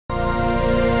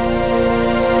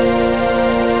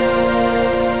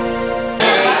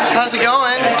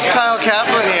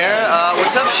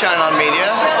Shine On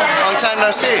Media. Long time no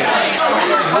see.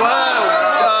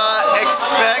 Whoa,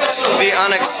 expect the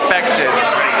unexpected.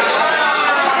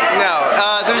 No,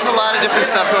 there's a lot of different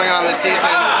stuff going on this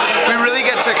season. We really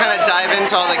get to kind of dive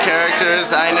into all the characters.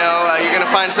 I know you're going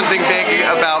to find something big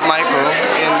about Michael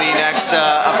in the next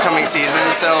upcoming season,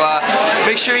 so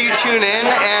make sure you tune in.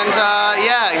 And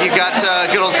yeah, you got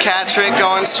good old Catrick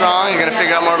going strong. You're going to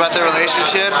figure out more about their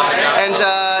relationship. And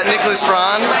Nicholas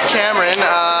Braun, Cameron,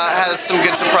 has some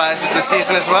good surprises this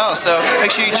season as well, so make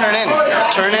sure you turn in.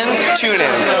 Turn in, tune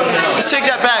in. Let's take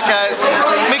that back, guys.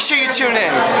 Make sure you tune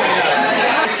in.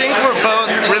 I think we're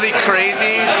both really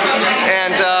crazy,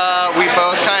 and we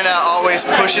both kind of always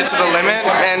push it to the limit,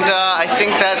 and I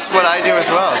think that's what I do as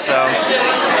well. So,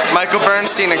 Michael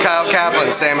Bernstein and Kyle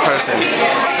Kaplan, same person.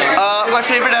 My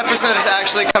favorite episode is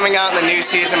actually coming out in the new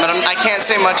season, but I can't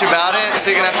say much about it, so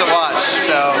you're gonna have to watch.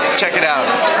 So, check it out.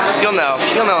 You'll know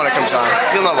when it comes on.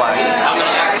 You'll know why.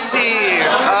 Let's see.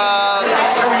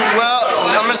 Well,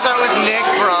 I'm gonna start with Nick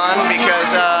Braun because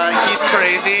he's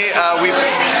crazy. We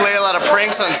play a lot of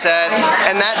pranks on set,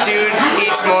 and that dude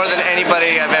eats more than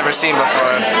anybody I've ever seen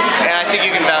before. And I think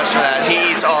you can vouch for that.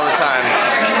 He eats all the time.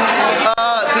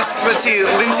 Let's see,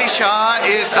 Lindsay Shaw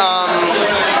is,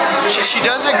 she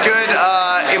does a good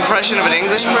impression of an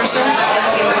English person.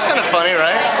 It's kind of funny,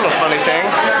 right? It's a little funny thing.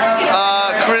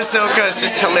 Chris Ilka is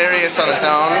just hilarious on his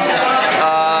own.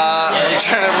 I'm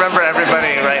trying to remember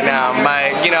everybody right now.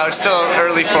 It's still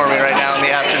early for me right now in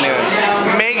the afternoon.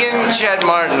 Meaghan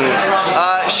Martin.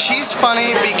 She's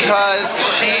funny because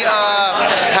she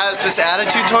has this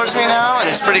attitude towards me now, and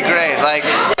it's pretty great. Like,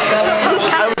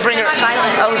 I would bring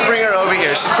her over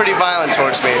here. She's pretty violent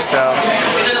towards me, so.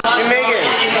 Hey, Meaghan.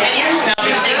 Come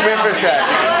here for a sec.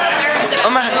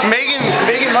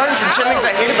 Meaghan Martin from 10 Things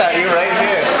I Hate About You right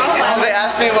here. So they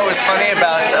asked me what was funny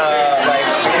about like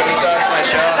the co-stars of my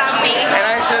show, and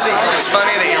I said that it's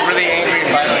funny that you're really angry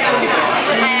and violent.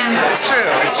 It's true.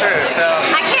 So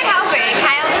I can't help it.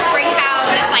 Kyle just brings out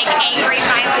this like angry,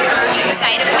 violent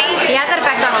side of me. He has that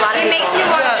effect on a lot of people. It makes me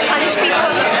want to punch people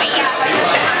in the face.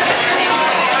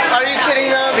 Are you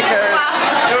kidding though? Because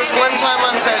there was one time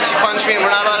on set she punched me, and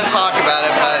we're not allowed to talk about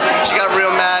it, but she got real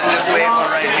mad and just laid me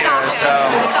right here. So.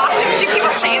 Socked him? Do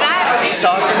people say that?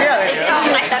 Socked him? Yeah, they do.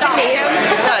 I socked him.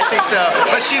 Yeah, I think so.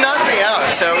 But she knocked me out,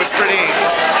 so it was pretty.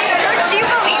 Do you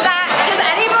believe that? Does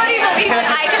anybody believe that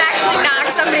I can actually knock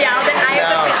somebody out, that I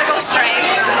have the physical strength?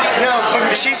 No,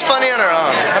 but she's funny on her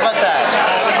own. How about that?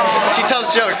 She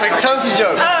tells jokes. Like, tell us a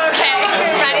joke. Oh, okay.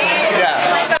 Ready? Yeah.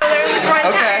 So there was this one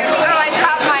time. Oh, I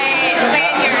dropped my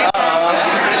lanyard.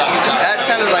 That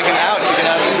sounded like an out to get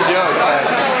out of this joke. But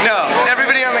no,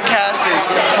 everybody on the cast is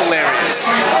hilarious.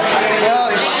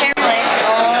 Well,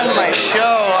 on my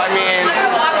show, I mean,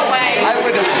 I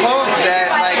would have hoped that,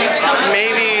 like,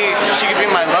 maybe she could be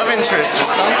my love interest or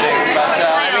something, but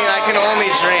I mean, I can only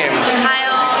dream.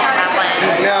 Kyle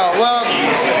Kaplan. No, well,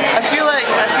 I feel like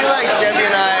Debbie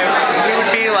and I, we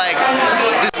would be like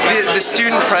the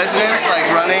student presidents, like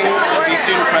running to be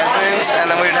student presidents, and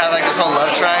then we would have like this whole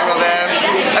love triangle there.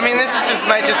 I mean, this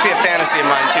might just be a fantasy of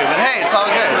mine too, but hey, it's all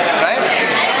good, right?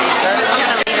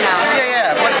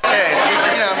 Yeah, but hey,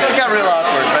 it got real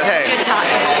awkward, but hey. Good talk.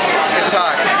 Good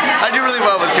talk. I do really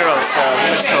well with girls, so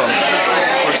it's cool.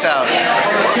 Works out.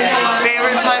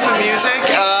 Favorite type of music?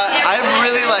 I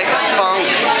really like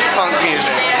funk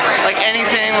music. Like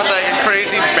anything with like a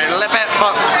crazy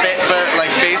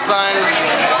like bass line,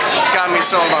 got me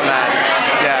sold on that.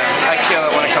 Yeah, I kill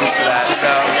it when it comes to that. So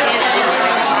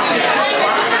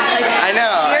I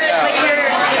know.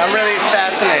 I'm really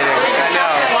fascinating. I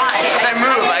know. Because I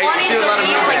move. I do a lot of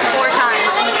movement. Like 4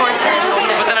 times in the course of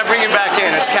this. But then I bring it back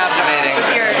in. It's captivating.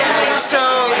 So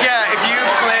yeah, if you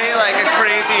play like a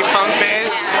crazy funk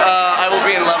bass, I will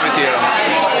be in love with you.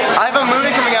 I have a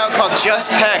movie coming out called Just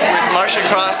Peck with Marcia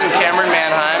Cross and Cameron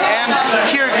Manheim, and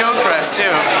Kira Gilchrist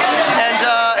too. And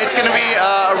it's going to be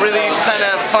a really kind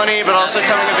of funny but also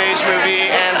coming of age movie,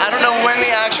 and I don't know when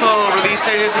the actual release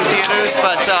date is in theaters,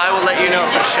 but I will let you know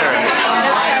for sure.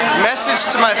 Message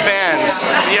to my fans.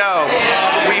 Yo,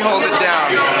 we hold it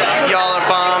down. Y'all are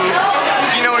bomb.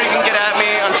 You know where you can get at me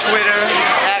on Twitter,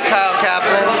 at Kyle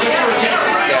Kaplan.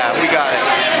 Yeah, we got it.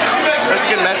 That's a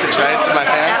good message, right, to my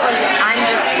fans? I'm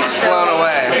just blown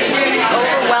away.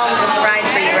 Overwhelmed with pride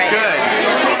for you right now. Good.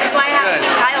 This is why I have a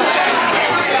Kyle shirt.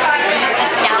 Just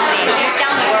astound me. You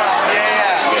astound the world.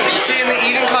 Yeah. See, in the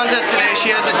eating contest today,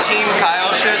 she has a Team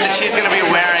Kyle shirt that she's going to be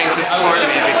wearing to support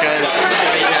me because,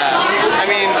 yeah. I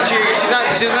mean, she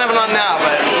doesn't have it on now,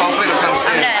 but hopefully it'll come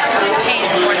soon. I'm going to change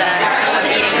before the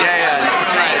eating. Yeah,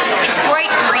 it's nice. It's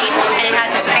bright green, and it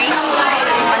has his face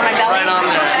on my belly. Right on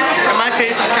there. And my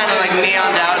face is kind of like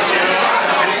neoned out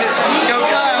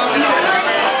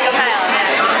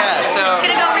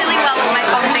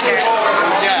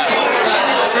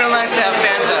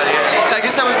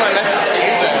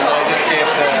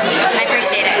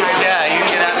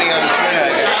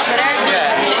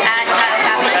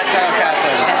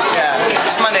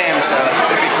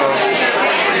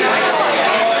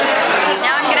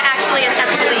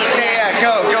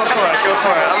Go for it, go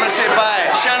for it. I'm gonna say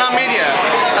bye. Shine On Media.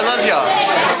 I love y'all.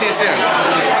 See you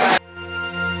soon.